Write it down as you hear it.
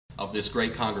of this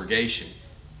great congregation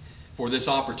for this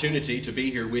opportunity to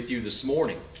be here with you this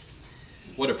morning.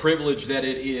 What a privilege that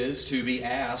it is to be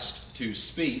asked to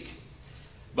speak,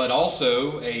 but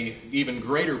also a even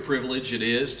greater privilege it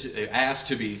is to ask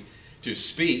to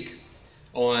speak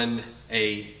on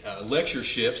a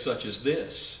lectureship such as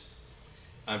this.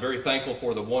 I'm very thankful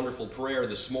for the wonderful prayer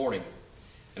this morning,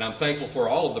 and I'm thankful for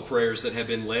all of the prayers that have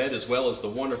been led as well as the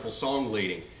wonderful song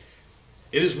leading.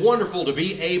 It is wonderful to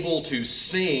be able to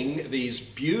sing these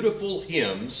beautiful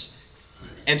hymns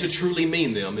and to truly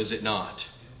mean them, is it not?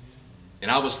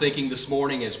 And I was thinking this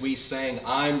morning as we sang,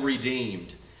 I'm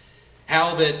redeemed,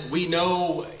 how that we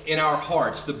know in our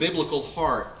hearts, the biblical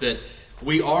heart, that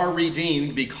we are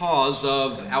redeemed because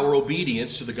of our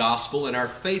obedience to the gospel and our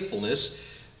faithfulness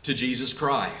to Jesus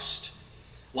Christ.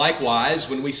 Likewise,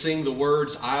 when we sing the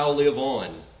words, I'll live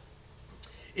on,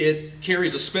 it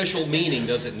carries a special meaning,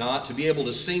 does it not, to be able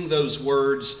to sing those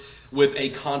words with a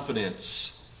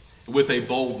confidence, with a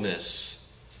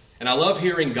boldness. And I love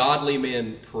hearing godly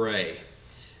men pray.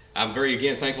 I'm very,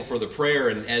 again, thankful for the prayer.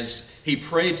 And as he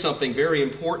prayed something very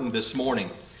important this morning,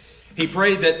 he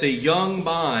prayed that the young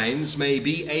minds may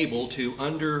be able to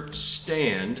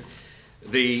understand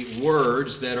the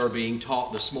words that are being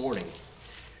taught this morning.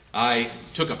 I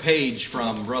took a page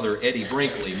from Brother Eddie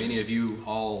Brinkley. Many of you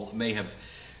all may have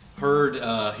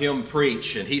heard him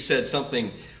preach, and he said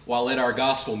something while at our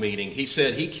gospel meeting. He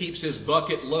said he keeps his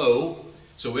bucket low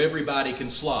so everybody can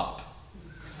slop.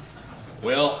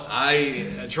 Well,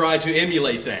 I try to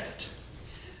emulate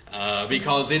that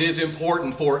because it is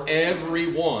important for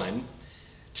everyone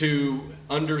to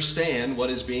understand what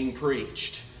is being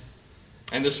preached.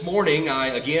 And this morning, I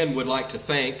again would like to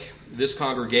thank this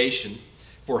congregation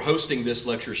for hosting this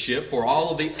lectureship, for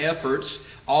all of the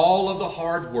efforts, all of the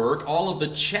hard work, all of the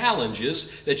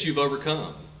challenges that you've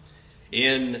overcome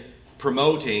in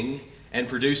promoting and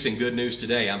producing good news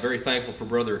today. I'm very thankful for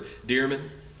Brother Dearman.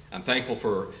 I'm thankful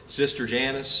for Sister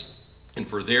Janice and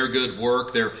for their good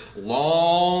work, their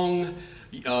long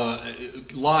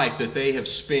life that they have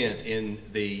spent in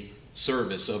the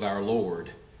service of our Lord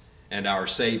and our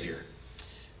Savior.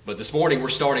 But this morning we're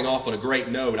starting off on a great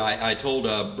note. I told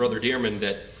Brother Dearman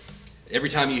that every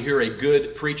time you hear a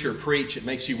good preacher preach, it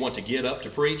makes you want to get up to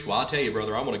preach. Well, I'll tell you,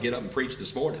 brother, I'm going to get up and preach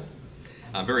this morning.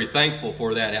 I'm very thankful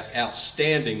for that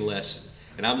outstanding lesson,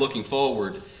 and I'm looking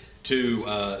forward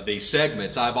to these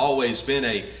segments. I've always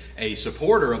been a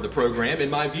supporter of the program in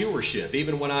my viewership.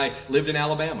 Even when I lived in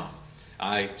Alabama,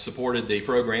 I supported the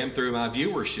program through my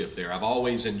viewership there. I've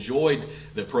always enjoyed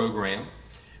the program.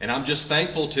 And I'm just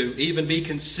thankful to even be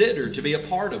considered to be a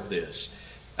part of this.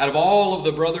 Out of all of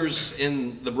the brothers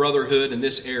in the brotherhood in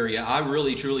this area, I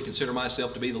really truly consider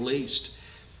myself to be the least.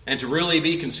 And to really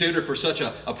be considered for such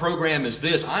a program as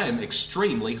this, I am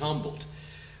extremely humbled.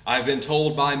 I've been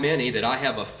told by many that I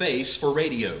have a face for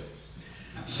radio.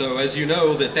 So as you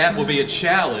know, that will be a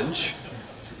challenge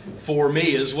for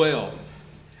me as well.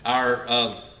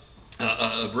 Our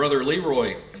brother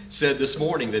Leroy said this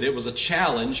morning that it was a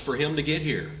challenge for him to get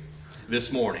here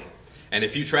this morning. And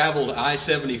if you traveled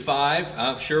I-75,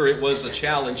 I'm sure it was a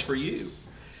challenge for you.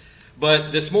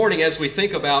 But this morning, as we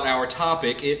think about our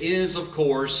topic, it is, of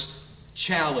course,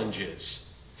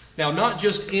 challenges. Now, not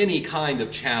just any kind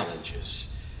of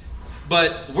challenges,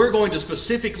 but we're going to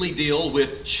specifically deal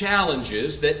with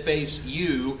challenges that face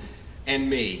you and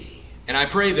me. And I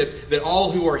pray that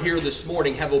all who are here this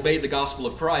morning have obeyed the gospel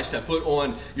of Christ, have put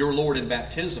on your Lord in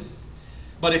baptism.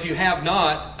 But if you have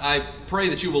not, I pray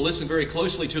that you will listen very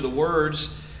closely to the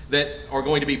words that are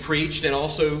going to be preached and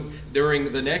also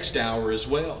during the next hour as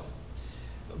well.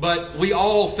 But we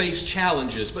all face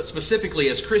challenges, but specifically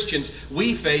as Christians,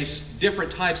 we face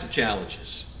different types of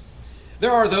challenges.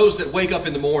 There are those that wake up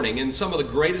in the morning, and some of the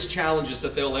greatest challenges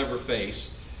that they'll ever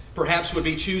face perhaps would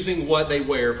be choosing what they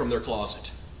wear from their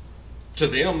closet. To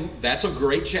them, that's a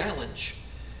great challenge.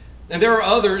 And there are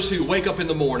others who wake up in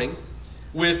the morning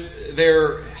with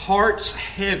their hearts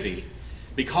heavy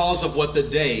because of what the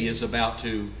day is about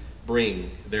to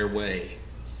bring their way.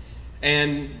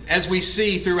 And as we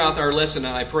see throughout our lesson,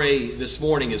 I pray this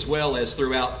morning as well as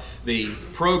throughout the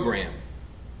program,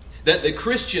 that the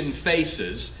Christian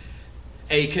faces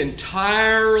an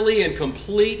entirely and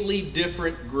completely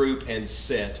different group and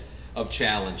set of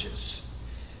challenges.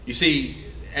 You see,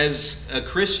 as a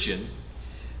Christian,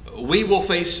 we will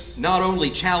face not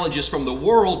only challenges from the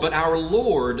world, but our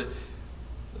Lord,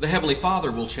 the Heavenly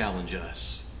Father, will challenge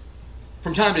us.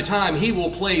 From time to time, He will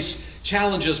place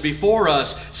challenges before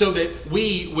us so that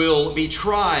we will be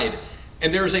tried,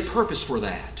 and there is a purpose for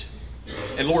that.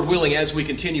 And Lord willing, as we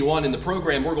continue on in the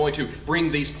program, we're going to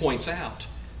bring these points out.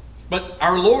 But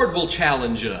our Lord will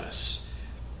challenge us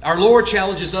Our Lord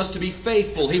challenges us to be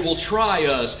faithful. He will try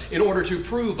us in order to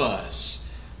prove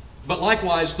us. But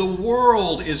likewise, the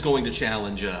world is going to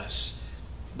challenge us.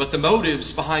 But the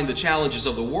motives behind the challenges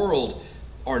of the world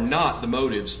are not the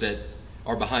motives that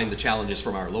are behind the challenges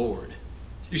from our Lord.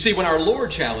 You see, when our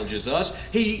Lord challenges us,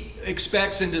 He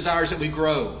expects and desires that we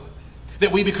grow,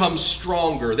 that we become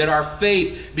stronger, that our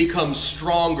faith becomes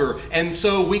stronger, and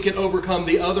so we can overcome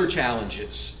the other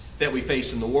challenges that we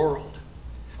face in the world.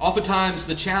 Oftentimes,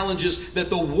 the challenges that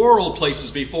the world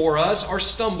places before us are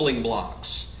stumbling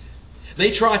blocks. They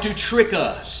try to trick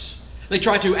us. They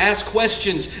try to ask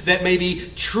questions that may be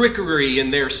trickery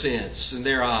in their sense, in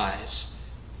their eyes.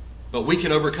 But we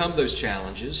can overcome those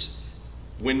challenges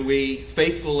when we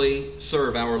faithfully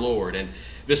serve our Lord. And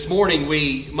this morning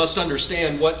we must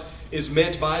understand what is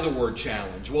meant by the word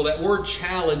challenge. Well, that word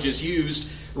challenge is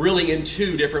used really in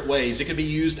two different ways. It can be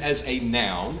used as a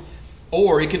noun,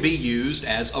 or it can be used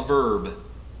as a verb.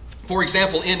 For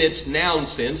example, in its noun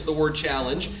sense, the word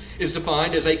challenge is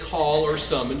defined as a call or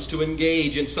summons to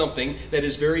engage in something that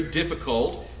is very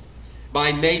difficult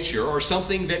by nature, or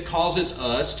something that causes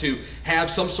us to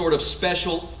have some sort of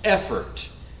special effort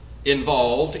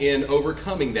involved in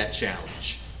overcoming that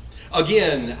challenge.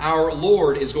 Again, our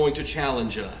Lord is going to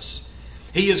challenge us.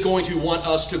 He is going to want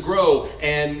us to grow,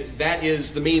 and that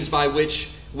is the means by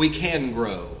which we can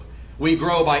grow. We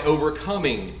grow by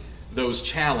overcoming those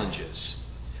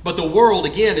challenges. But the world,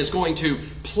 again, is going to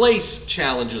place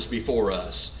challenges before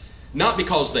us, not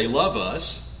because they love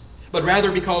us, but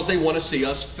rather because they want to see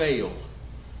us fail.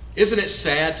 Isn't it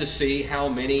sad to see how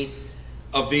many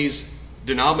of these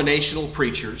denominational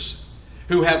preachers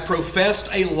who have professed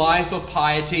a life of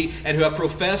piety and who have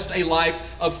professed a life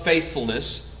of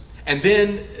faithfulness, and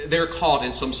then they're caught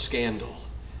in some scandal?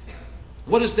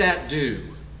 What does that do?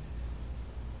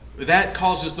 That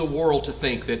causes the world to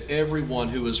think that everyone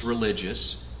who is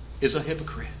religious is a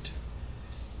hypocrite.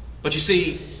 But you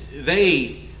see,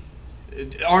 they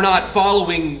are not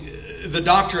following the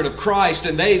doctrine of Christ,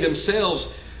 and they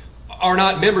themselves are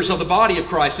not members of the body of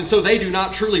Christ, and so they do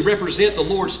not truly represent the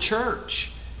Lord's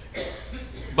church.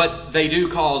 But they do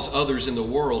cause others in the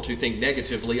world to think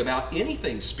negatively about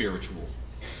anything spiritual.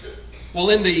 Well,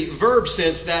 in the verb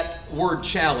sense, that word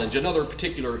challenge, another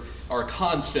particular or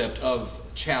concept of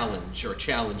challenge or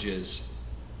challenges,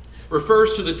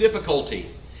 refers to the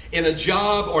difficulty in a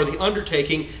job or the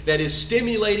undertaking that is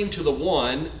stimulating to the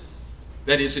one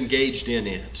that is engaged in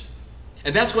it.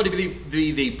 And that's going to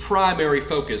be the primary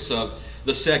focus of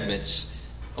the segments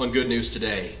on Good News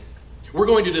Today. We're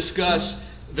going to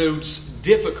discuss those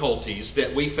difficulties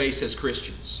that we face as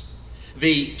Christians,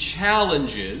 the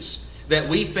challenges that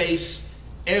we face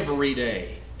every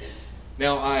day.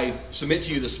 Now, I submit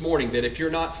to you this morning that if you're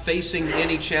not facing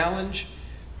any challenge,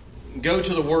 go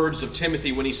to the words of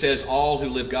Timothy when he says, all who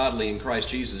live godly in Christ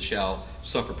Jesus shall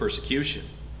suffer persecution.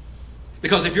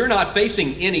 Because if you're not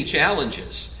facing any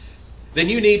challenges, then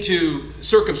you need to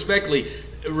circumspectly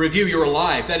review your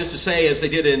life. That is to say, as they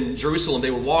did in Jerusalem,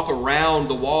 they would walk around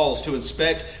the walls to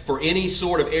inspect for any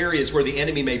sort of areas where the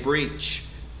enemy may breach.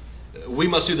 We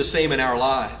must do the same in our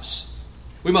lives.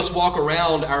 We must walk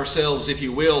around ourselves, if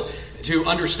you will, to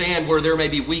understand where there may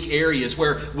be weak areas,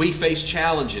 where we face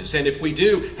challenges. And if we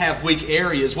do have weak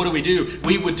areas, what do?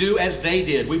 We would do as they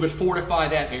did. We would fortify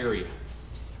that area.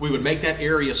 We would make that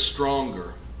area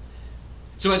stronger.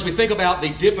 So as we think about the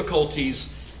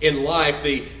difficulties in life,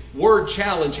 the word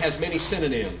challenge has many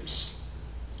synonyms.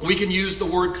 We can use the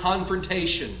word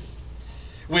confrontation.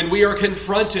 When we are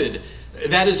confronted,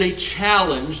 that is a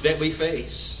challenge that we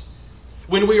face.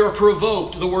 When we are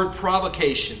provoked, the word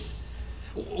provocation.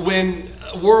 When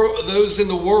those in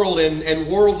the world and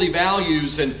worldly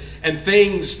values and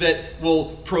things that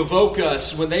will provoke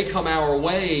us, when they come our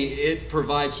way, it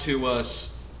provides to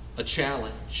us a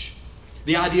challenge.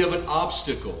 The idea of an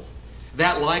obstacle,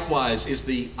 that likewise is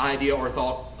the idea or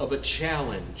thought of a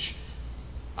challenge.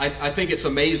 I think it's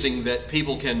amazing that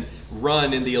people can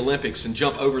run in the Olympics and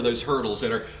jump over those hurdles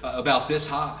that are about this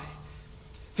high.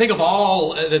 Think of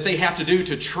all that they have to do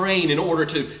to train in order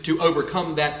to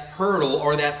overcome that hurdle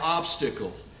or that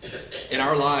obstacle. In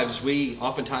our lives, we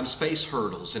oftentimes face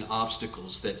hurdles and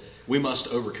obstacles that we must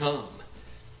overcome.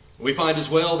 We find as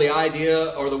well the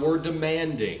idea or the word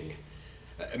demanding.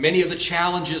 Many of the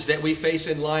challenges that we face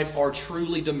in life are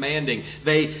truly demanding.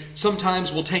 They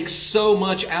sometimes will take so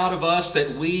much out of us that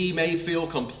we may feel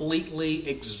completely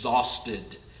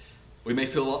exhausted. We may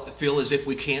feel as if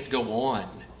we can't go on.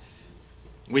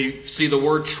 We see the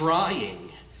word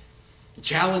trying.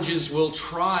 Challenges will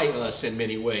try us in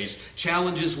many ways.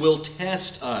 Challenges will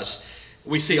test us.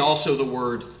 We see also the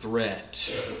word threat.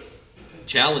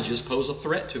 Challenges pose a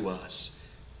threat to us.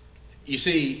 You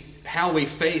see, how we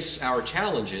face our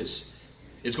challenges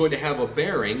is going to have a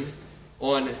bearing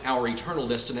on our eternal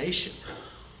destination.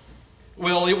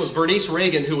 Well, it was Bernice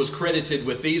Reagan who was credited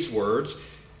with these words.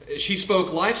 She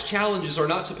spoke, "Life's challenges are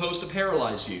not supposed to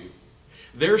paralyze you.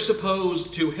 They're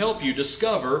supposed to help you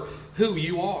discover who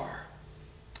you are."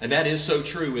 And that is so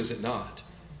true, is it not?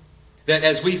 That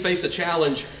as we face a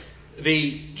challenge,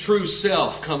 the true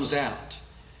self comes out.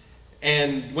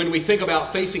 And when we think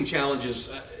about facing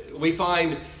challenges, we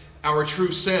find our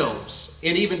true selves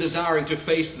in even desiring to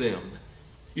face them.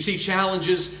 You see,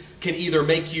 challenges can either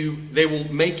they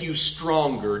will make you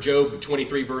stronger. Job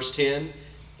 23 verse 10.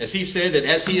 As he said that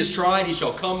as he is tried, he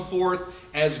shall come forth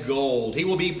as gold. He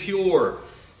will be pure.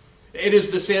 It is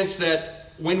the sense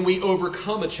that when we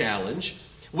overcome a challenge,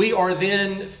 we are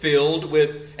then filled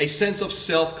with a sense of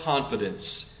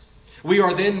self-confidence. We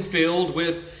are then filled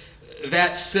with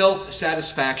that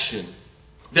self-satisfaction,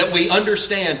 that we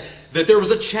understand that there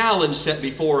was a challenge set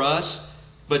before us,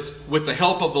 but with the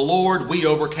help of the Lord, we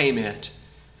overcame it.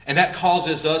 And that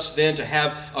causes us then to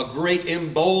have a great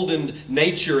emboldened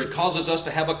nature. It causes us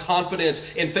to have a confidence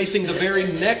in facing the very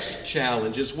next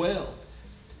challenge as well.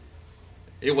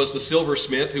 It was the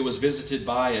silversmith who was visited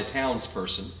by a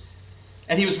townsperson.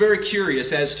 And he was very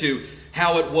curious as to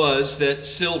how it was that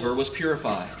silver was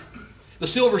purified. The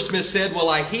silversmith said, "Well,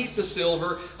 I heat the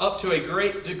silver up to a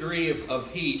great degree of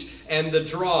heat, and the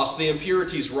dross, the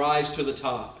impurities, rise to the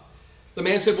top." The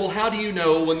man said, "Well, how do you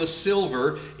know when the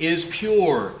silver is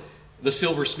pure?" The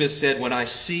silversmith said, "When I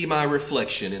see my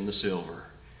reflection in the silver."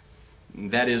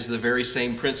 That is the very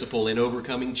same principle in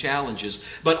overcoming challenges.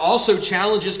 But also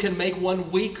challenges can make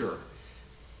one weaker.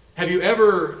 Have you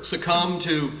ever succumbed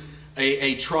to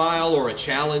a trial or a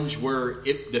challenge where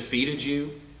it defeated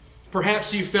you?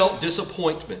 Perhaps you felt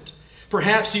disappointment.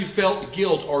 Perhaps you felt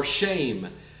guilt or shame.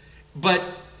 But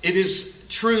it is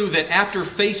true that after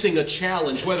facing a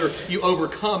challenge, whether you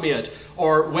overcome it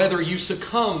or whether you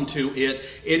succumb to it,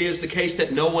 it is the case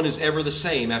that no one is ever the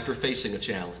same after facing a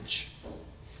challenge.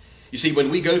 You see, when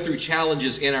we go through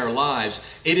challenges in our lives,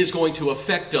 it is going to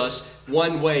affect us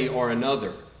one way or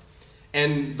another.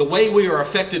 And the way we are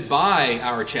affected by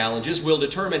our challenges will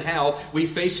determine how we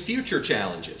face future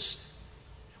challenges.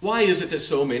 Why is it that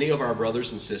so many of our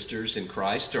brothers and sisters in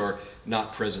Christ are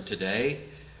not present today?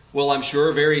 Well, I'm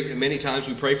sure very many times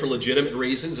we pray for legitimate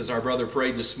reasons, as our brother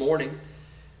prayed this morning.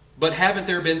 But haven't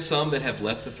there been some that have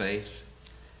left the faith?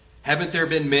 Haven't there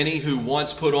been many who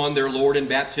once put on their Lord in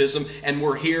baptism and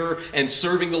were here and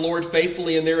serving the Lord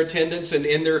faithfully in their attendance and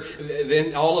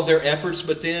in all of their efforts,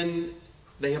 but then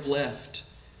they have left?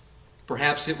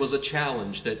 Perhaps it was a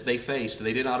challenge that they faced.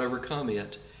 They did not overcome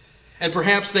it. And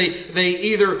perhaps they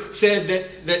either said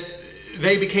that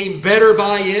they became better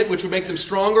by it, which would make them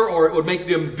stronger, or it would make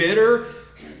them bitter.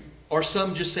 Or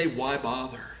some just say, "Why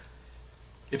bother?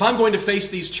 If I'm going to face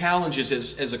these challenges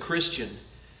as a Christian,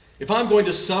 if I'm going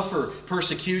to suffer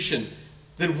persecution,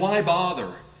 then why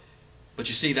bother?" But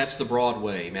you see, that's the broad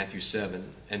way, Matthew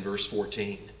 7 and verse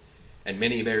 14. "And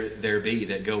many there be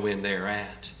that go in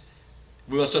thereat."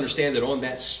 We must understand that on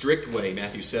that strict way,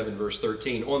 Matthew 7 verse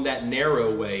 13, on that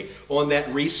narrow way, on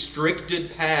that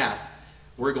restricted path,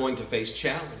 we're going to face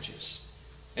challenges.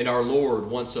 And our Lord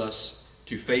wants us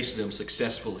to face them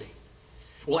successfully.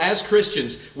 Well, as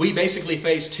Christians, we basically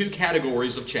face two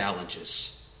categories of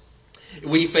challenges.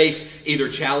 We face either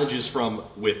challenges from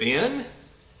within,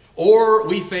 or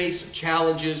we face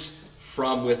challenges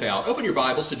from without. Open your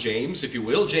Bibles to James, if you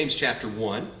will, James chapter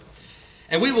 1.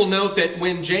 And we will note that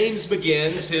when James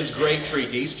begins his great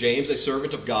treatise, James, a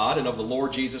servant of God and of the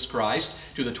Lord Jesus Christ,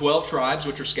 to the 12 tribes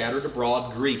which are scattered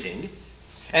abroad, greeting.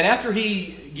 And after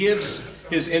he gives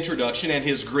his introduction and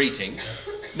his greeting,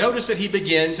 notice that he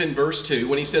begins in verse 2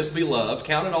 when he says, "Beloved,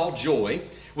 count it all joy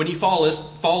when ye fall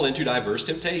into diverse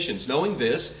temptations, knowing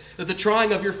this, that the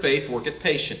trying of your faith worketh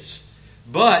patience.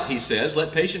 But," he says,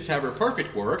 "let patience have her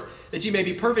perfect work, that ye may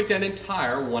be perfect and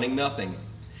entire, wanting nothing.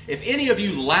 If any of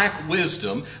you lack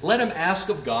wisdom, let him ask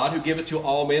of God, who giveth to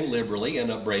all men liberally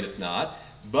and upbraideth not.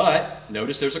 But,"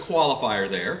 notice there's a qualifier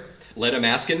there, "let him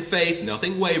ask in faith,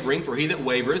 nothing wavering, for he that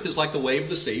wavereth is like the wave of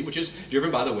the sea, which is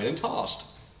driven by the wind and tossed.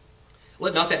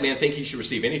 Let not that man think he should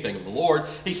receive anything of the Lord."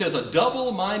 He says, "A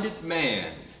double-minded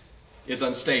man is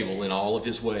unstable in all of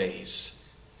his ways."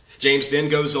 James then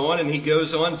goes on, and he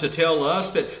goes on to tell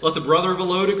us that let the brother of a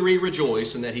low degree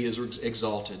rejoice in that he is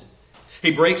exalted. He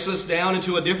breaks us down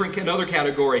into another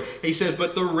category. He says,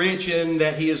 "But the rich in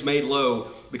that he is made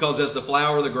low, because as the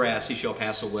flower of the grass he shall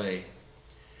pass away."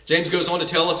 James goes on to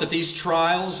tell us that these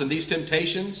trials and these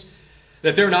temptations,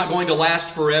 that they're not going to last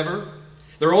forever.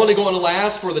 They're only going to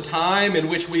last for the time in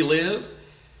which we live.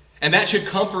 And that should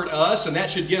comfort us, and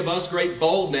that should give us great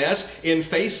boldness in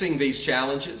facing these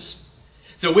challenges.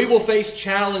 So we will face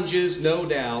challenges, no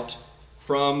doubt,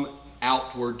 from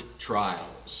outward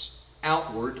trials,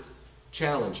 outward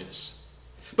challenges.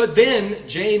 But then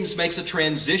James makes a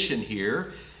transition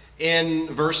here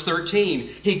in verse 13.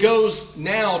 He goes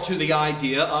now to the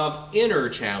idea of inner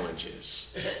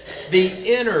challenges, the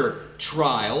inner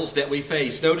trials that we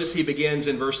face. Notice he begins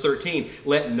in verse 13.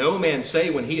 Let no man say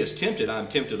when he is tempted, I am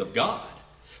tempted of God.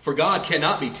 For God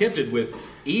cannot be tempted with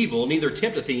evil, neither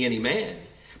tempteth he any man.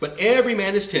 But every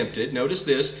man is tempted, notice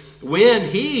this, when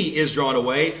he is drawn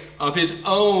away of his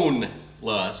own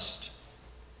lust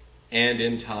and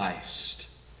enticed.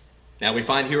 Now we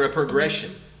find here a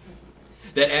progression,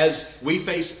 that as we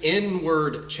face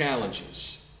inward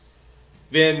challenges,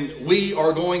 then we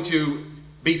are going to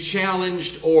be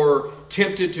challenged or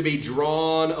tempted to be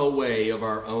drawn away of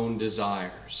our own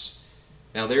desires.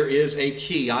 Now there is a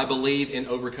key, I believe, in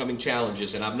overcoming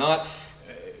challenges, and I'm not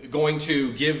going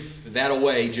to give that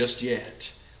away just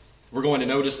yet. We're going to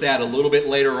notice that a little bit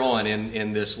later on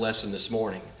in this lesson this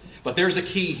morning. But there's a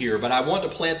key here, but I want to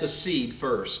plant the seed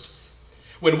first.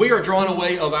 When we are drawn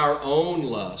away of our own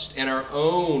lust and our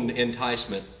own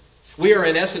enticement, we are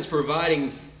in essence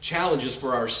providing challenges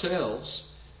for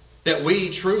ourselves that we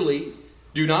truly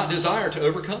do not desire to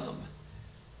overcome.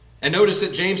 And notice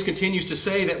that James continues to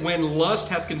say that when lust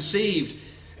hath conceived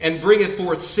and bringeth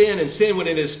forth sin, and sin when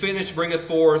it is finished bringeth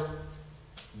forth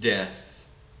death,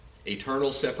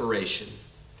 eternal separation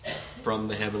from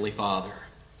the Heavenly Father.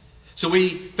 So we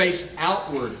face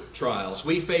outward trials.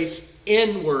 We face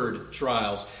inward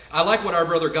trials. I like what our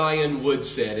brother Guyon Wood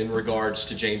said in regards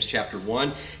to James chapter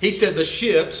 1. He said the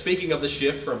shift, speaking of the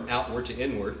shift from outward to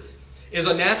inward, is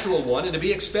a natural one and to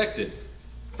be expected.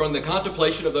 From the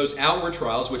contemplation of those outward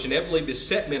trials which inevitably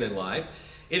beset men in life,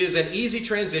 it is an easy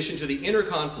transition to the inner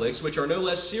conflicts which are no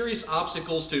less serious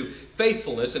obstacles to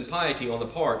faithfulness and piety on the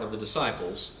part of the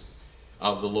disciples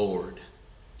of the Lord.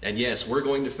 And yes, we're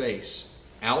going to face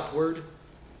outward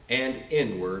and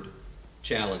inward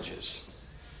challenges.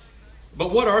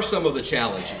 But what are some of the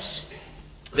challenges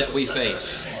that we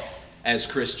face as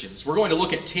Christians? We're going to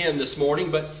look at 10 this morning,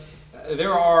 but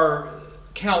there are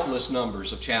countless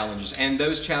numbers of challenges, and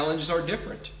those challenges are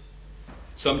different.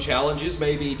 Some challenges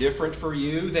may be different for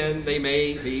you than they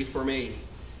may be for me.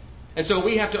 And so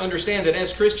we have to understand that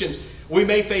as Christians, we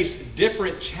may face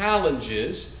different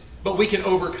challenges, but we can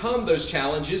overcome those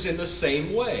challenges in the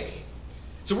same way.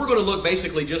 So we're going to look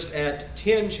basically just at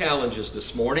 10 challenges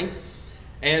this morning.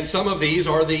 And some of these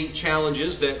are the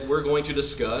challenges that we're going to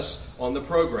discuss on the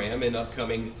program in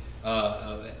upcoming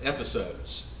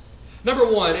episodes. Number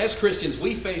one, as Christians,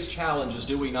 we face challenges,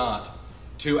 do we not,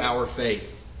 to our faith.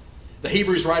 The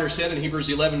Hebrews writer said in Hebrews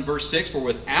 11 verse 6, for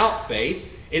without faith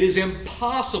it is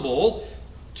impossible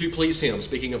to please Him,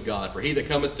 speaking of God. For he that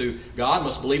cometh to God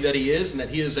must believe that He is, and that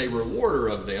He is a rewarder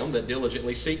of them that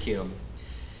diligently seek Him.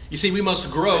 You see, we must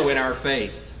grow in our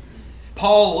faith.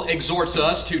 Paul exhorts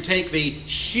us to take the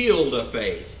shield of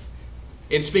faith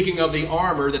in speaking of the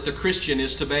armor that the Christian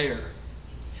is to bear.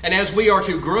 And as we are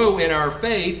to grow in our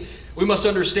faith, we must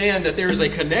understand that there is a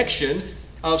connection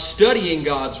of studying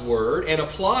God's Word and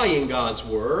applying God's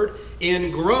Word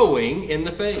in growing in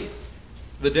the faith.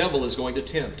 The devil is going to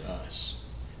tempt us,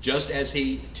 just as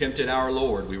he tempted our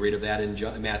Lord. We read of that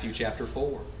in Matthew chapter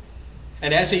 4.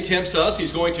 And as he tempts us,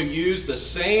 he's going to use the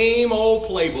same old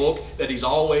playbook that he's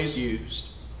always used.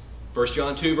 1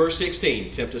 John 2 verse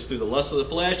 16, tempt us through the lust of the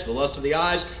flesh, the lust of the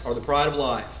eyes, or the pride of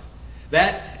life.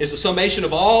 That is the summation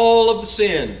of all of the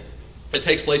sin that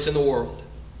takes place in the world.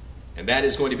 And that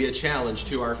is going to be a challenge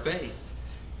to our faith.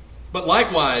 But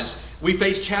likewise, we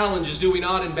face challenges, do we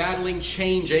not, in battling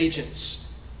change agents.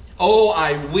 Oh,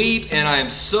 I weep and I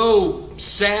am so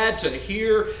sad to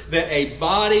hear that a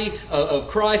body of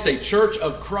Christ, a church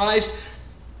of Christ,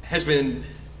 has been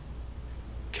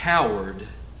cowered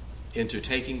into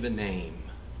taking the name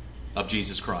of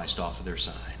Jesus Christ off of their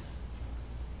sign.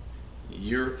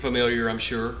 You're familiar, I'm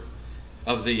sure,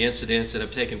 of the incidents that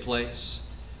have taken place.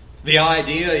 The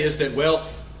idea is that, well,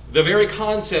 the very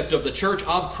concept of the Church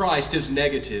of Christ is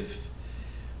negative.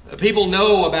 People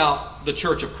know about the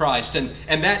Church of Christ, and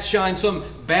that shines some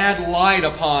bad light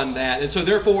upon that. And so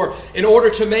therefore, in order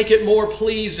to make it more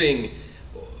pleasing,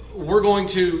 we're going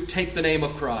to take the name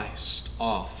of Christ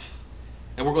off.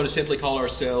 And we're going to simply call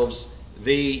ourselves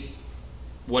the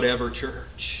whatever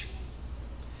church.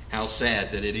 How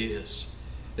sad that it is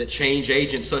that change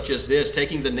agents such as this,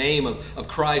 taking the name of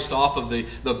Christ off of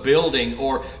the building,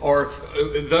 or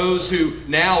those who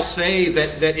now say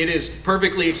that it is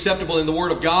perfectly acceptable in the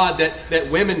Word of God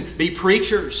that women be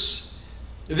preachers.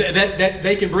 that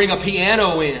they can bring a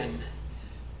piano in.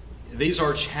 These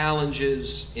are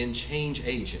challenges in change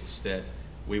agents that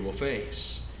we will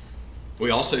face. We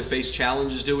also face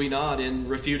challenges, do we not, in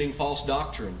refuting false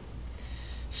doctrine.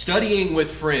 Studying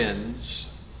with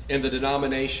friends in the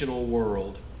denominational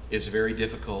world is very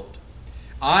difficult.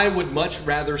 I would much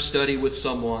rather study with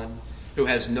someone who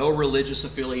has no religious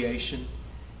affiliation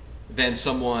than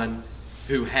someone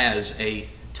who has a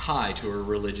tie to a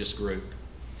religious group.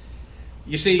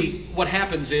 You see, what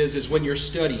happens is when you're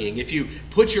studying, if you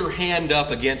put your hand up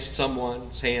against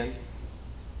someone's hand,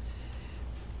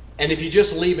 and if you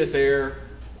just leave it there,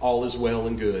 all is well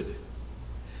and good.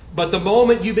 But the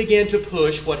moment you begin to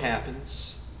push, what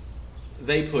happens?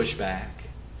 They push back.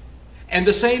 And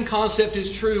the same concept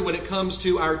is true when it comes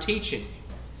to our teaching.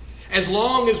 As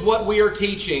long as what we are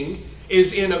teaching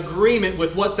is in agreement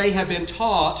with what they have been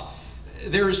taught,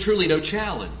 there is truly no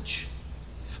challenge.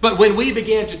 But when we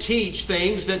begin to teach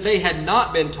things that they had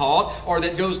not been taught, or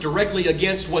that goes directly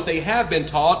against what they have been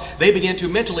taught, they begin to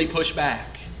mentally push back.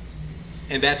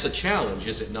 And that's a challenge,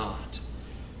 is it not?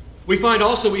 We find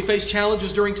also we face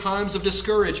challenges during times of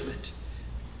discouragement.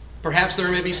 Perhaps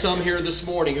there may be some here this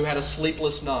morning who had a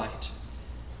sleepless night.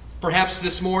 Perhaps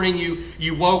this morning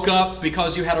you woke up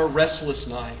because you had a restless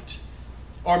night.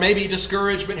 Or maybe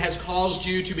discouragement has caused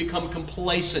you to become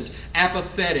complacent,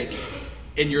 apathetic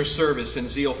in your service and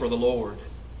zeal for the Lord.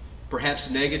 Perhaps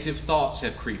negative thoughts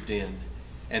have creeped in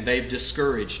and they've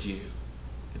discouraged you.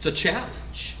 It's a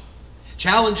challenge.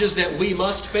 Challenges that we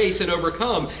must face and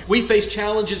overcome. We face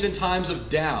challenges in times of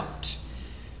doubt.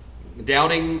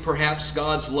 Doubting perhaps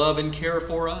God's love and care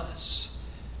for us.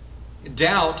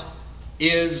 Doubt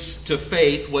is to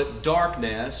faith what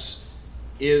darkness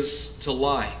is to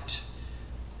light.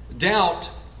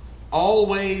 Doubt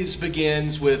always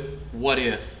begins with what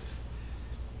if.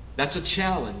 That's a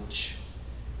challenge.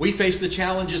 We face the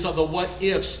challenges of the what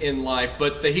ifs in life,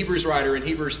 but the Hebrews writer in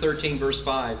Hebrews 13 verse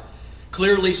 5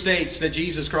 clearly states that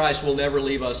Jesus Christ will never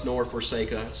leave us nor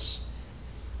forsake us.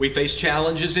 We face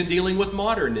challenges in dealing with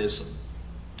modernism,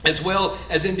 as well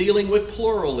as in dealing with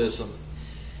pluralism.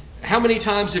 How many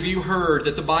times have you heard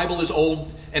that the Bible is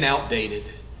old and outdated?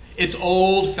 It's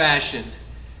old-fashioned.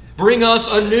 Bring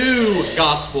us a new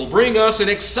gospel. Bring us an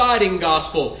exciting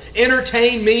gospel.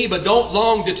 Entertain me, but don't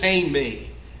long detain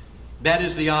me. That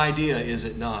is the idea, is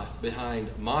it not, behind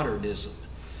modernism.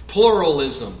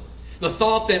 Pluralism. The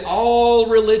thought that all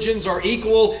religions are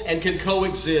equal and can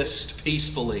coexist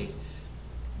peacefully.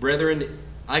 Brethren,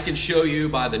 I can show you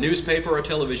by the newspaper or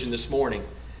television this morning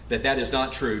that that is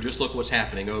not true. Just look what's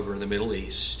happening over in the Middle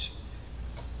East.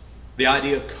 The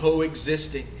idea of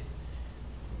coexisting,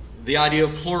 the idea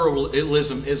of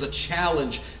pluralism is a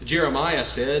challenge. Jeremiah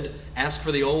said, ask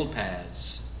for the old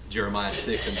paths. Jeremiah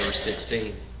 6 and verse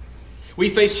 16. We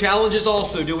face challenges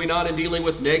also, do we not, in dealing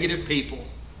with negative people.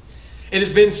 It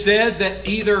has been said that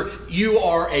either you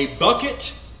are a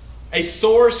bucket, a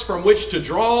source from which to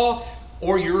draw,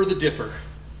 or you're the dipper,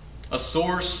 a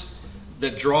source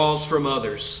that draws from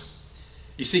others.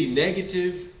 You see,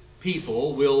 negative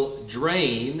people will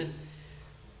drain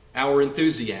our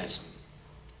enthusiasm,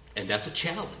 and that's a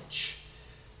challenge.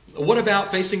 What about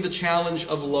facing the challenge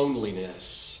of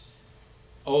loneliness?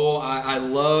 Oh, I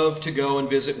love to go and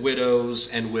visit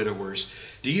widows and widowers.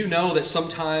 Do you know that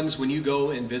sometimes when you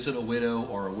go and visit a widow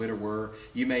or a widower,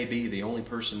 you may be the only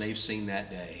person they've seen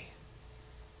that day?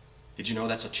 Did you know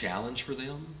that's a challenge for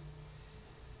them?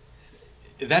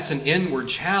 That's an inward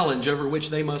challenge over which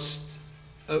they must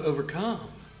overcome.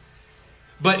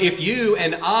 But if you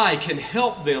and I can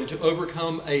help them to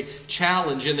overcome a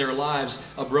challenge in their lives,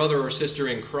 a brother or sister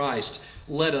in Christ,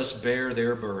 let us bear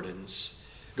their burdens.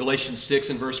 Galatians 6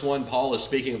 and verse 1, Paul is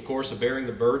speaking, of course, of bearing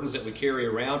the burdens that we carry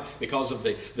around because of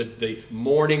the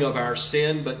mourning of our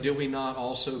sin, but do we not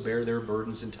also bear their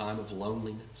burdens in time of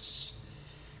loneliness?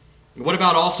 And what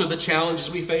about also the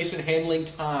challenges we face in handling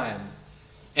time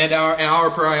and our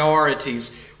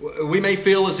priorities? We may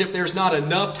feel as if there's not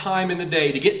enough time in the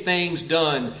day to get things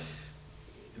done.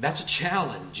 That's a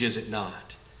challenge, is it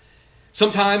not?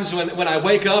 Sometimes when I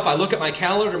wake up, I look at my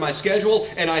calendar, my schedule,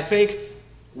 and I think,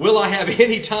 will I have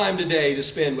any time today to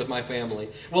spend with my family?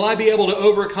 Will I be able to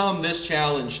overcome this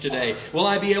challenge today? Will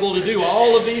I be able to do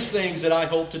all of these things that I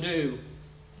hope to do?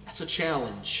 That's a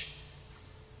challenge.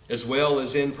 As well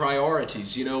as in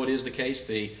priorities. You know, it is the case,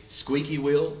 the squeaky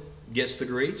wheel gets the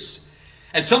grease.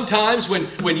 And sometimes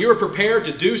when you're prepared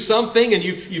to do something and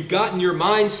you've gotten your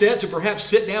mind set to perhaps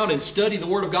sit down and study the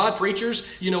Word of God, preachers,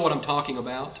 you know what I'm talking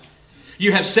about.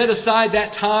 You have set aside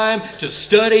that time to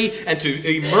study and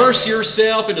to immerse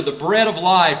yourself into the bread of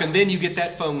life, and then you get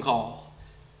that phone call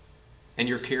and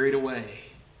you're carried away.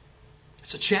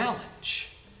 It's a challenge.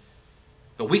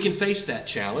 But we can face that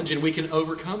challenge and we can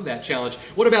overcome that challenge.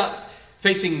 What about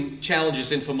facing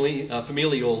challenges in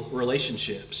familial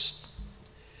relationships?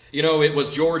 You know, it was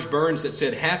George Burns that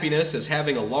said, happiness is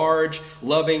having a large,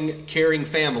 loving, caring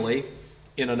family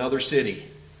in another city.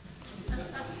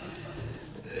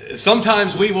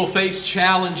 Sometimes we will face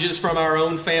challenges from our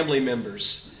own family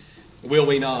members, will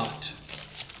we not?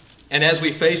 And as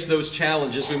we face those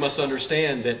challenges, we must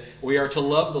understand that we are to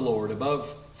love the Lord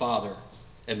above father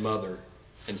and mother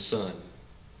and son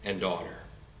and daughter.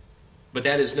 But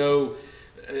that is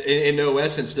in no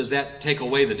essence does that take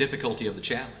away the difficulty of the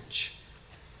challenge.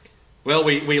 Well,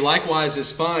 we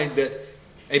likewise find that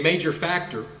a major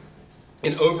factor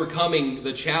in overcoming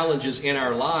the challenges in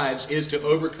our lives is to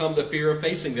overcome the fear of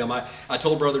facing them. I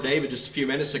told Brother David just a few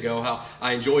minutes ago how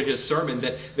I enjoyed his sermon,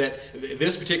 that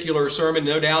this particular sermon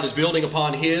no doubt is building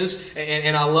upon his,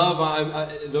 and I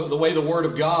love the way the Word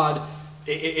of God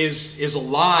is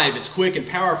alive. It's quick and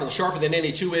powerful, sharper than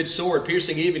any two-edged sword,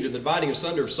 piercing even to the dividing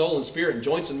asunder of soul and spirit and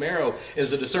joints and marrow,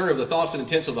 is the discerner of the thoughts and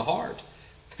intents of the heart.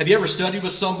 Have you ever studied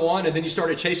with someone and then you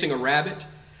started chasing a rabbit?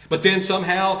 But then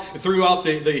somehow, throughout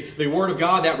the Word of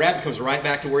God, that rabbit comes right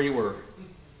back to where you were.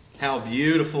 How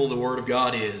beautiful the Word of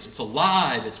God is. It's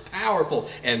alive, it's powerful,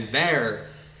 and there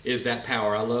is that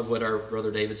power. I love what our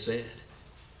Brother David said.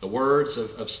 The words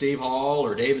of Steve Hall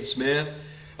or David Smith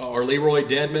or Leroy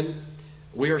Dedman,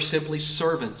 we are simply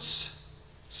servants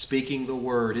speaking the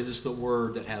Word. It is the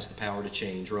Word that has the power to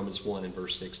change. Romans 1 and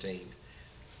verse 16.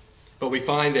 But we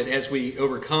find that as we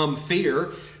overcome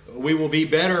fear, we will be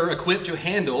better equipped to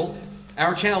handle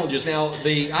our challenges. Now,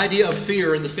 the idea of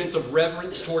fear in the sense of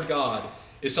reverence toward God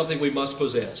is something we must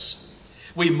possess.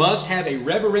 We must have a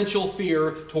reverential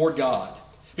fear toward God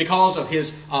because of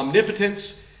His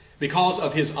omnipotence, because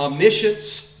of His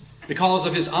omniscience, because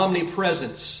of His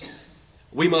omnipresence.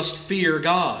 We must fear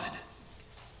God.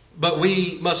 But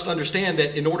we must understand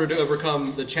that in order to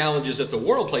overcome the challenges that the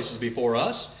world places before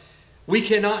us, we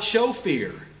cannot show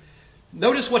fear.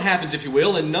 Notice what happens, if you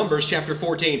will, in Numbers chapter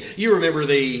 14. You remember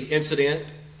the incident.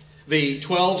 The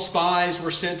 12 spies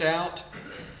were sent out.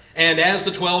 And as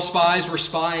the 12 spies were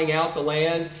spying out the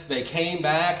land, they came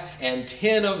back and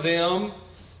 10 of them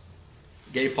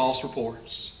gave false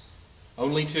reports.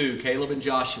 Only 2, Caleb and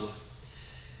Joshua,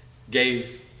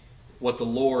 gave what the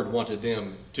Lord wanted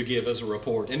them to give as a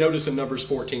report. And notice in Numbers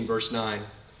 14, verse 9,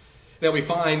 that we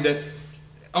find that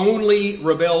only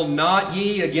rebel not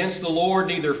ye against the Lord,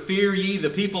 neither fear ye the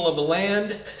people of the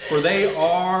land, for they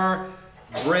are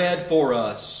bread for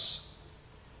us.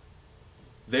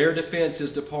 Their defense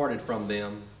is departed from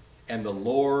them, and the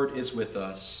Lord is with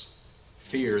us.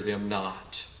 Fear them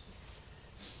not.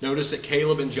 Notice that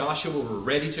Caleb and Joshua were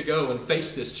ready to go and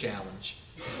face this challenge.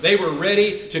 They were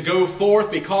ready to go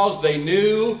forth because they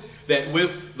knew that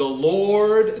with the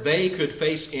Lord they could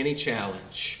face any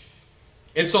challenge.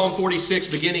 In Psalm 46,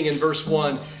 beginning in verse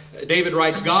 1, David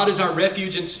writes, God is our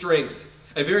refuge and strength,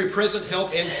 a very present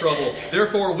help in trouble.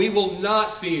 Therefore we will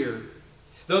not fear.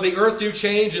 Though the earth do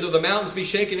change, and though the mountains be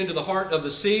shaken into the heart of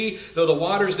the sea, though the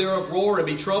waters thereof roar and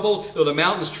be troubled, though the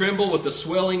mountains tremble with the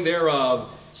swelling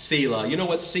thereof. Selah. You know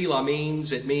what Selah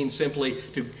means? It means simply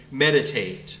to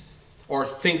meditate or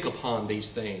think upon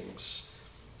these things.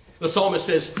 The psalmist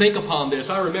says, think upon this.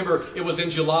 I remember it was in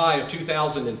July of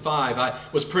 2005. I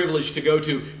was privileged to go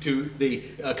to the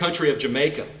country of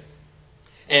Jamaica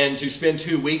and to spend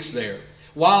 2 weeks there.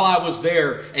 While I was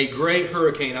there, a great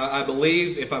hurricane, I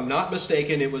believe, if I'm not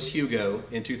mistaken, it was Hugo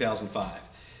in 2005.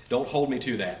 Don't hold me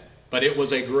to that. But it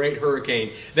was a great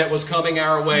hurricane that was coming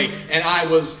our way. And I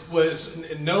was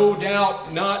no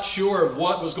doubt not sure of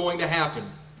what was going to happen.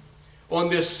 On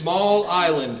this small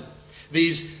island,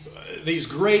 these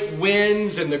great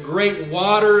winds and the great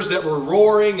waters that were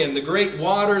roaring and the great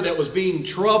water that was being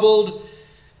troubled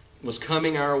was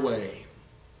coming our way.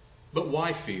 But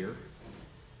why fear?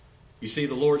 You see,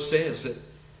 the Lord says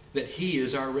that He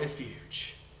is our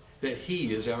refuge, that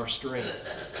He is our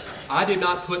strength. I did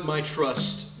not put my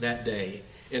trust that day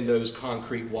in those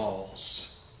concrete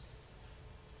walls.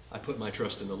 I put my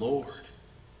trust in the Lord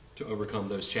to overcome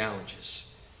those challenges.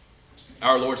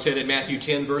 Our Lord said in Matthew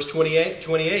 10, verse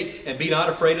 28, and be not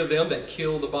afraid of them that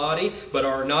kill the body, but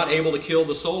are not able to kill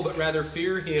the soul, but rather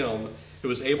fear Him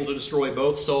who is able to destroy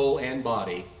both soul and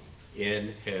body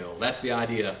in hell. That's the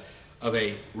idea of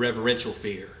a reverential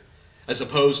fear, as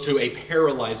opposed to a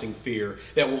paralyzing fear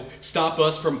that will stop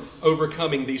us from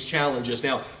overcoming these challenges.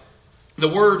 Now, the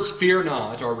words fear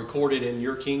not are recorded in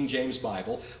your King James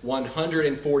Bible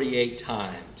 148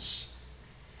 times.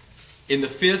 In the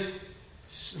 5th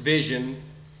vision,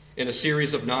 in a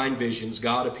series of 9 visions,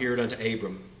 God appeared unto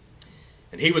Abram.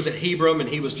 And he was at Hebron, and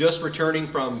he was just returning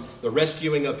from the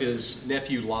rescuing of his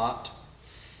nephew Lot.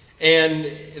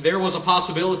 And there was a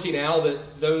possibility now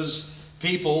that those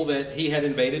people that he had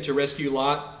invaded to rescue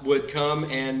Lot would come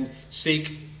and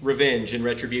seek revenge and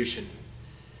retribution.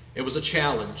 It was a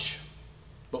challenge.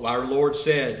 But our Lord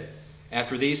said,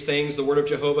 after these things, the word of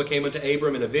Jehovah came unto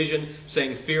Abram in a vision,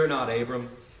 saying, Fear not, Abram,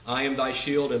 I am thy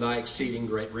shield and thy exceeding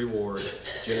great reward.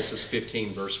 Genesis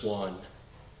 15, verse 1.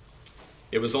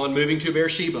 It was on moving to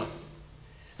Beersheba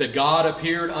that God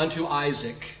appeared unto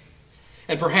Isaac.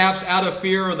 And perhaps out of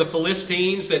fear of the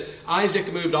Philistines, that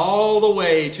Isaac moved all the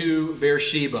way to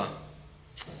Beersheba.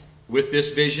 With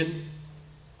this vision,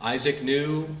 Isaac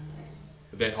knew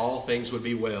that all things would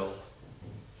be well.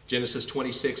 Genesis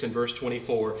 26 and verse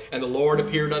 24. And the Lord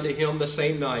appeared unto him the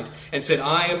same night, and said,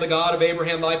 I am the God of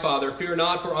Abraham thy father. Fear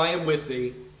not, for I am with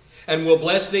thee, and will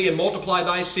bless thee and multiply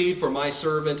thy seed for my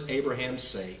servant Abraham's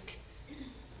sake.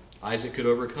 Isaac could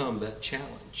overcome that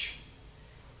challenge.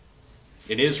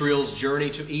 In Israel's journey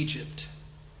to Egypt,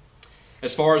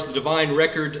 as far as the divine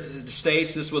record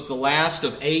states, this was the last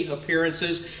of 8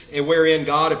 appearances wherein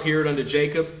God appeared unto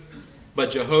Jacob,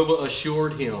 but Jehovah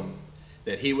assured him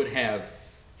that he would have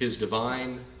his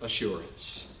divine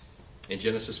assurance. In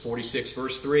Genesis 46,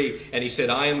 verse 3, and he said,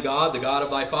 I am God, the God of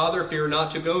thy father. Fear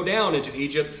not to go down into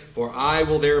Egypt, for I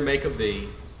will there make of thee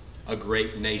a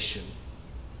great nation.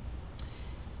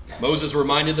 Moses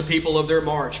reminded the people of their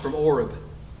march from Oreb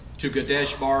to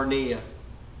Kadesh Barnea.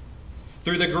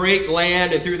 Through the great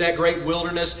land and through that great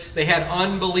wilderness, they had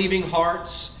unbelieving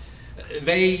hearts.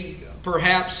 They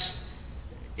perhaps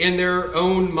in their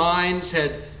own minds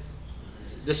had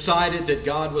decided that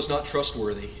God was not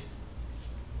trustworthy.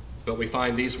 But we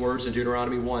find these words in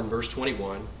Deuteronomy 1, verse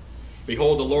 21.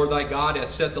 Behold, the Lord thy God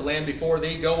hath set the land before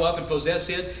thee. Go up and possess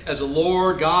it, as the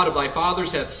Lord God of thy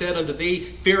fathers hath said unto thee.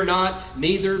 Fear not,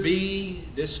 neither be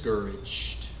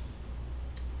discouraged.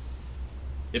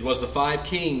 It was the 5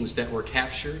 kings that were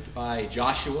captured by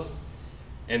Joshua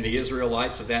and the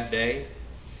Israelites of that day.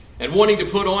 And wanting to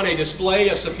put on a display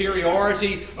of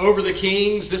superiority over the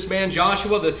kings, this man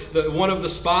Joshua, the one of the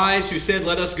spies who said,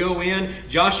 let us go in,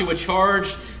 Joshua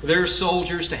charged their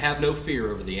soldiers to have no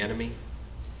fear over the enemy.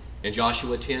 In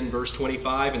Joshua 10, verse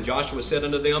 25, and Joshua said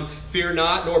unto them, Fear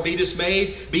not, nor be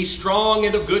dismayed. Be strong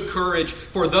and of good courage,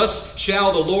 for thus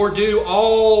shall the Lord do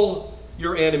all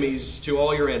your enemies, to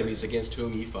all your enemies against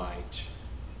whom ye fight.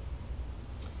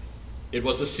 It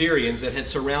was the Syrians that had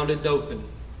surrounded Dothan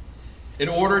in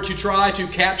order to try to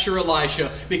capture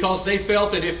Elisha, because they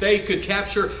felt that if they could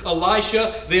capture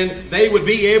Elisha, then they would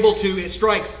be able to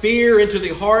strike fear into the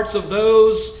hearts of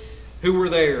those who were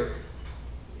there.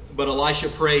 But Elisha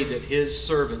prayed that his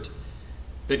servant,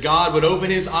 that God would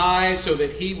open his eyes so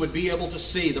that he would be able to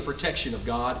see the protection of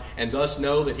God and thus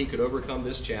know that he could overcome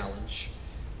this challenge.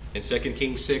 In 2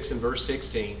 Kings 6 and verse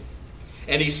 16.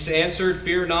 And he answered,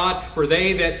 Fear not, for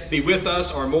they that be with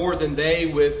us are more than they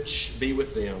which be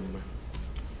with them.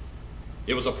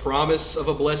 It was a promise of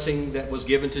a blessing that was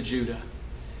given to Judah,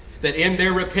 that in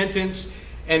their repentance,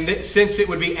 and that since it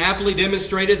would be amply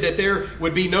demonstrated that there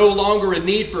would be no longer a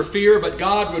need for fear, but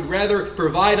God would rather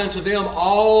provide unto them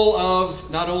all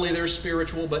of not only their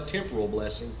spiritual but temporal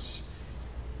blessings.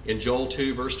 In Joel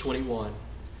 2, verse 21,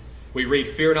 we read,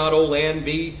 Fear not, O land,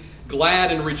 be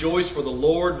glad and rejoice, for the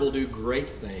Lord will do great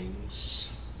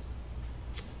things.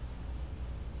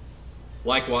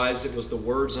 Likewise, it was the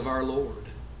words of our Lord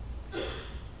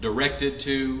directed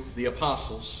to the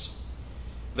apostles.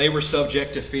 They were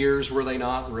subject to fears, were they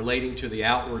not, relating to the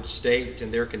outward state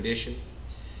and their condition?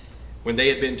 When they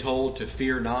had been told to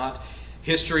fear not,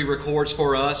 history records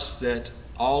for us that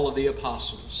all of the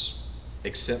apostles,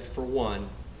 except for one,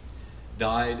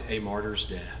 died a martyr's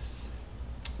death.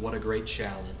 What a great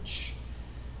challenge.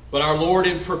 But our Lord,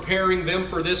 in preparing them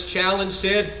for this challenge,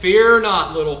 said, Fear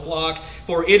not, little flock,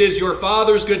 for it is your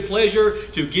Father's good pleasure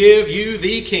to give you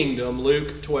the kingdom.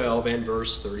 Luke 12 and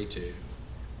verse 32.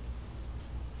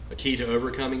 A key to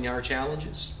overcoming our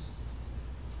challenges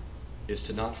is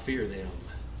to not fear them.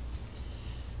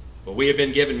 Well, we have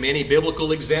been given many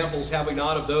biblical examples, have we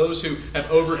not, of those who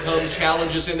have overcome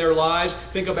challenges in their lives.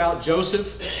 Think about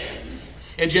Joseph.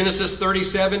 In Genesis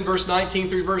 37, verse 19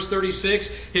 through verse 36,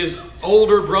 his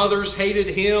older brothers hated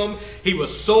him. He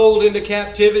was sold into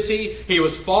captivity. He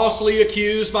was falsely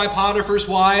accused by Potiphar's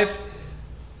wife.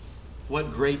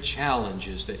 What great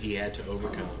challenges that he had to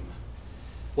overcome.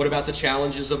 What about the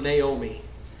challenges of Naomi?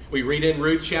 We read in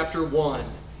Ruth chapter 1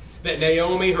 that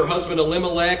Naomi, her husband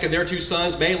Elimelech, and their 2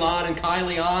 sons, Mahlon and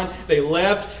Chilion, they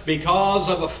left because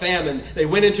of a famine. They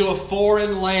went into a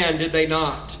foreign land, did they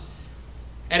not?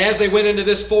 And as they went into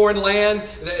this foreign land,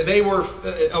 they were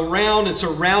around and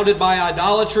surrounded by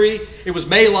idolatry. It was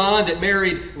Mahlon that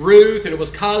married Ruth, and it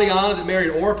was Chilion that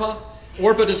married Orpah.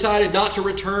 Orpah decided not to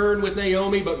return with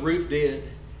Naomi, but Ruth did.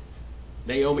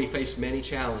 Naomi faced many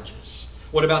challenges.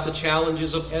 What about the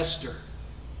challenges of Esther?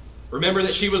 Remember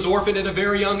that she was orphaned at a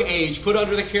very young age, put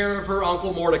under the care of her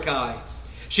uncle Mordecai.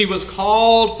 She was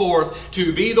called forth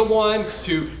to be the one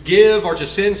to give or to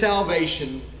send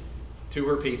salvation to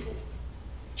her people.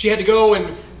 She had to go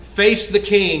and face the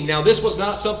king. Now, this was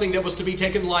not something that was to be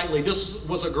taken lightly. This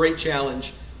was a great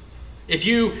challenge. If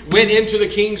you went into the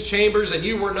king's chambers and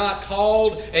you were not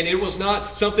called and it was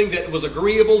not something that was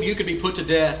agreeable, you could be put to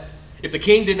death. If the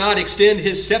king did not extend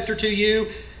his scepter to you,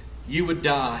 you would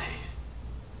die.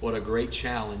 What a great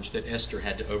challenge that Esther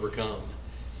had to overcome.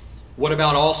 What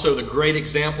about also the great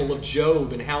example of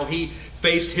Job and how he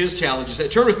faced his challenges?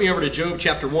 Turn with me over to Job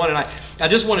chapter 1, and I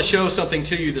just want to show something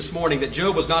to you this morning, that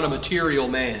Job was not a material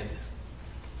man.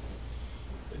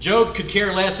 Job could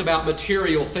care less about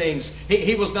material things.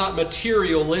 He was not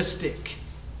materialistic.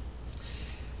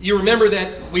 You remember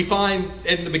that we find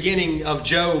in the beginning of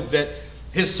Job that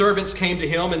his servants came to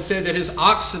him and said that his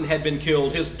oxen had been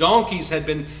killed, his donkeys had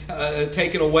been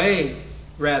taken away,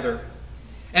 rather.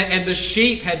 And the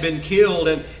sheep had been killed,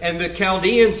 and the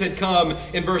Chaldeans had come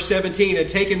in verse 17 and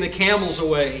taken the camels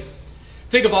away.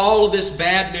 Think of all of this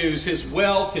bad news, his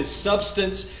wealth, his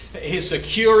substance, his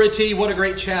security. What a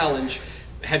great challenge.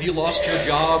 Have you lost your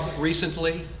job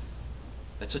recently?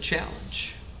 That's a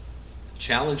challenge. A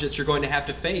challenge that you're going to have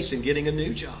to face in getting a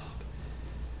new job.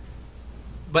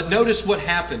 But notice what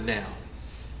happened now.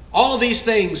 All of these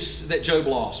things that Job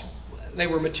lost, they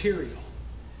were material.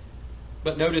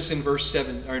 But notice in verse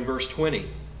 7 or in verse 20,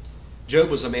 Job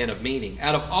was a man of meaning.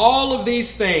 Out of all of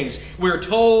these things, we're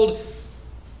told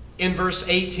in verse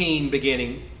 18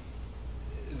 beginning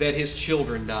that his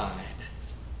children died.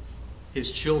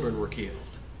 His children were killed.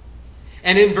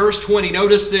 And in verse 20,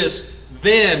 notice this,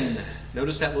 then.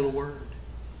 Notice that little word.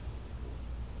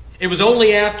 It was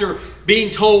only after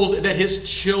being told that his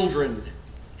children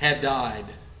had died.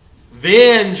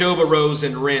 Then Job arose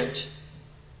and rent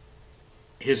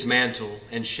his mantle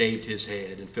and shaved his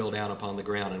head and fell down upon the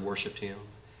ground and worshipped him.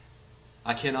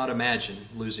 I cannot imagine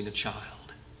losing a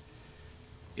child.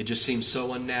 It just seems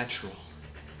so unnatural.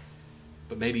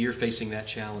 But maybe you're facing that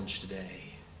challenge today.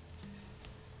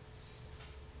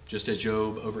 Just as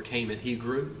Job overcame it, he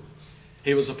grew.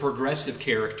 He was a progressive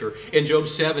character. In Job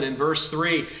 7 and verse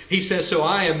 3, he says, "So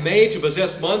I am made to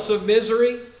possess months of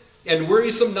misery, and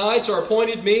wearisome nights are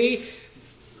appointed me.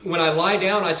 When I lie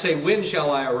down, I say, when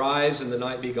shall I arise and the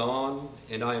night be gone?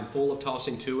 And I am full of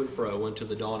tossing to and fro unto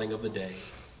the dawning of the day."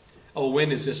 Oh,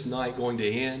 when is this night going to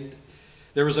end?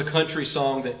 There was a country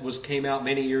song that came out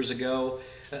many years ago,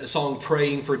 a song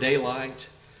praying for daylight.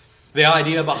 The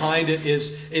idea behind it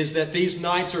is that these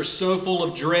nights are so full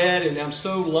of dread and I'm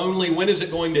so lonely. When is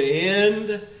it going to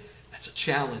end? That's a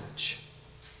challenge.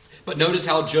 But notice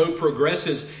how Job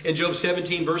progresses. In Job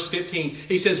 17, verse 15,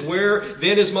 he says, "Where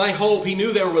then is my hope?" He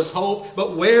knew there was hope,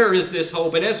 but where is this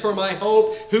hope? "And as for my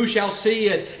hope, who shall see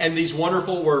it?" And these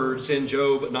wonderful words in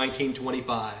Job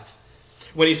 19:25.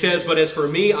 When he says, "But as for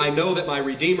me, I know that my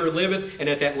Redeemer liveth, and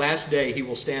at that last day he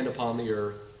will stand upon the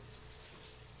earth."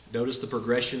 Notice the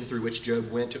progression through which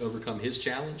Job went to overcome his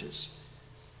challenges.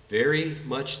 Very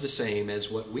much the same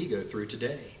as what we go through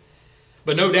today.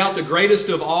 But no doubt the greatest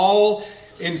of all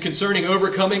in concerning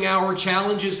overcoming our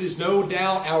challenges is no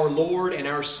doubt our Lord and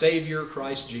our Savior,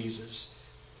 Christ Jesus.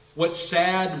 What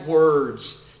sad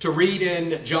words to read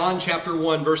in John chapter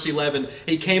 1, verse 11.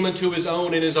 "He came unto his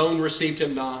own, and his own received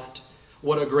him not."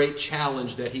 What a great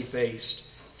challenge that he faced.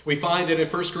 We find that in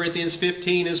 1 Corinthians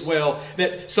 15 as well,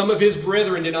 that some of his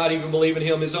brethren did not even believe in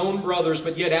him, his own brothers,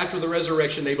 but yet after the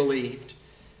resurrection they believed.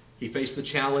 He faced the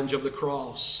challenge of the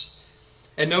cross.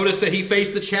 And notice that he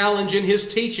faced the challenge in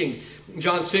his teaching.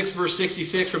 John 6, verse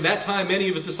 66, "From that time many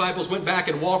of his disciples went back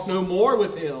and walked no more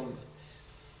with him."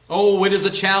 Oh, it is a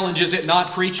challenge, is it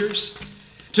not, preachers?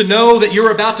 To know that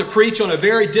you're about to preach on a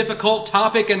very difficult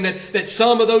topic and that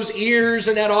some of those ears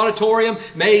in that auditorium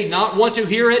may not want to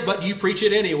hear it, but you preach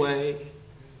it anyway.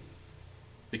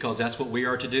 Because that's what we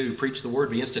are to do. Preach the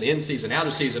word, be instant in season, out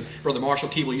of season. Brother Marshall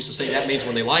Keeble used to say that means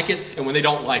when they like it and when they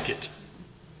don't like it.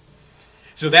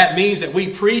 So that means that we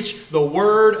preach the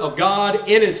Word of God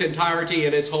in its entirety,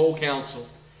 in its whole counsel.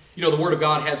 You know, the Word of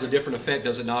God has a different effect,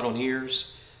 does it not, on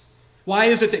ears? Why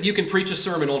is it that you can preach a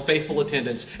sermon on faithful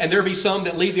attendance and there be some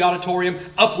that leave the auditorium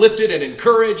uplifted and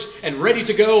encouraged and ready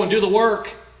to go and do the work,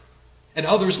 and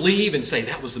others leave and say,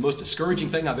 "That was the most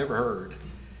discouraging thing I've ever heard"?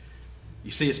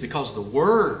 You see, it's because the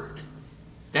Word,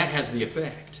 that has the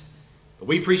effect. But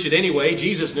we preach it anyway.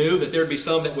 Jesus knew that there'd be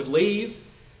some that would leave.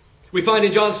 We find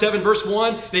in John 7, verse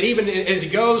 1, that even as he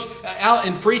goes out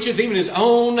and preaches, even his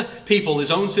own people,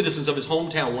 his own citizens of his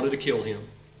hometown wanted to kill him.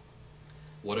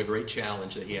 What a great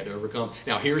challenge that he had to overcome.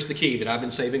 Now, here's the key that I've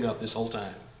been saving up this whole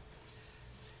time.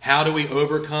 How do we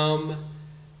overcome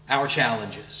our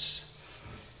challenges?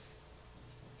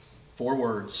 4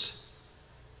 words.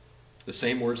 The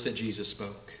same words that Jesus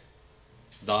spoke.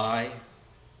 Thy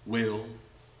will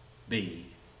be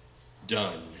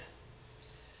done.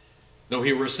 Though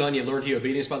he were a son, yet learned he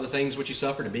obedience by the things which he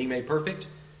suffered, and being made perfect,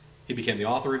 he became the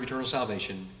author of eternal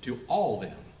salvation to all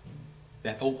them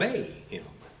that obey him.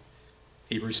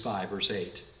 Hebrews 5, verse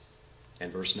 8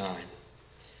 and verse 9.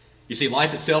 You see,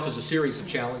 life itself is a series of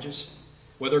challenges,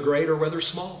 whether great or whether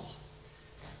small.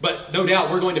 But no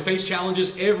doubt we're going to face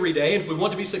challenges every day, and if we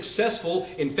want to be successful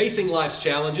in facing life's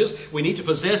challenges, we need to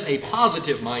possess a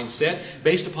positive mindset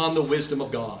based upon the wisdom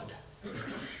of God.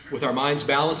 With our minds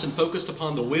balanced and focused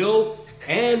upon the will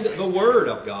and the Word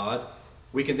of God,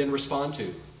 we can then respond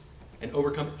to and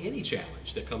overcome any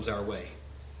challenge that comes our way.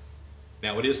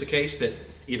 Now, it is the case that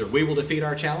either we will defeat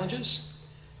our challenges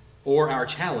or our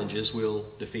challenges will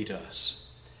defeat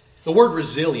us. The word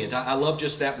resilient, I love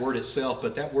just that word itself,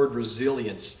 but that word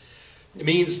resilience, it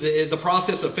means the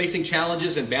process of facing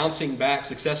challenges and bouncing back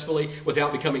successfully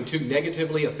without becoming too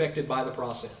negatively affected by the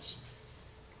process.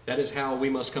 That is how we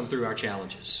must come through our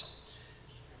challenges.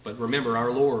 But remember,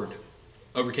 our Lord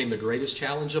overcame the greatest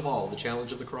challenge of all, the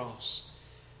challenge of the cross,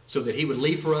 so that he would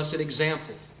leave for us an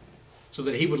example, so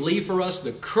that he would leave for us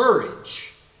the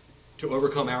courage to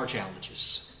overcome our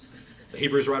challenges. The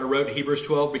Hebrews writer wrote in Hebrews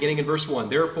 12, beginning in verse 1,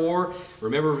 therefore,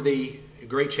 remember the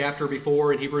great chapter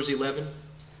before in Hebrews 11,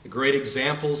 the great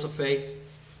examples of faith.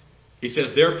 He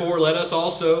says, therefore, let us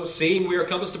also, seeing we are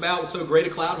compassed about with so great a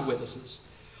cloud of witnesses,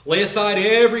 lay aside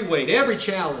every weight, every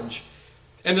challenge,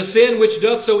 and the sin which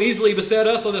doth so easily beset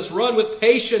us. Let us run with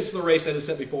patience the race that is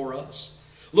set before us,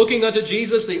 looking unto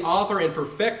Jesus, the author and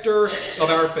perfecter of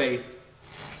our faith,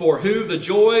 for who the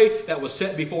joy that was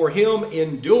set before him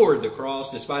endured the cross,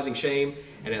 despising shame,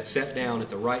 and hath sat down at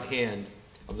the right hand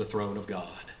of the throne of God.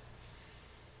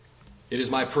 It is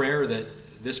my prayer that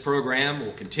this program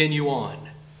will continue on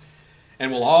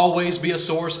and will always be a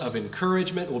source of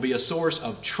encouragement, will be a source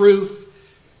of truth,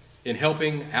 in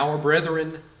helping our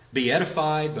brethren be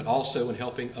edified, but also in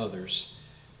helping others,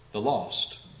 the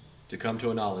lost, to come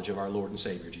to a knowledge of our Lord and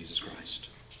Savior, Jesus Christ.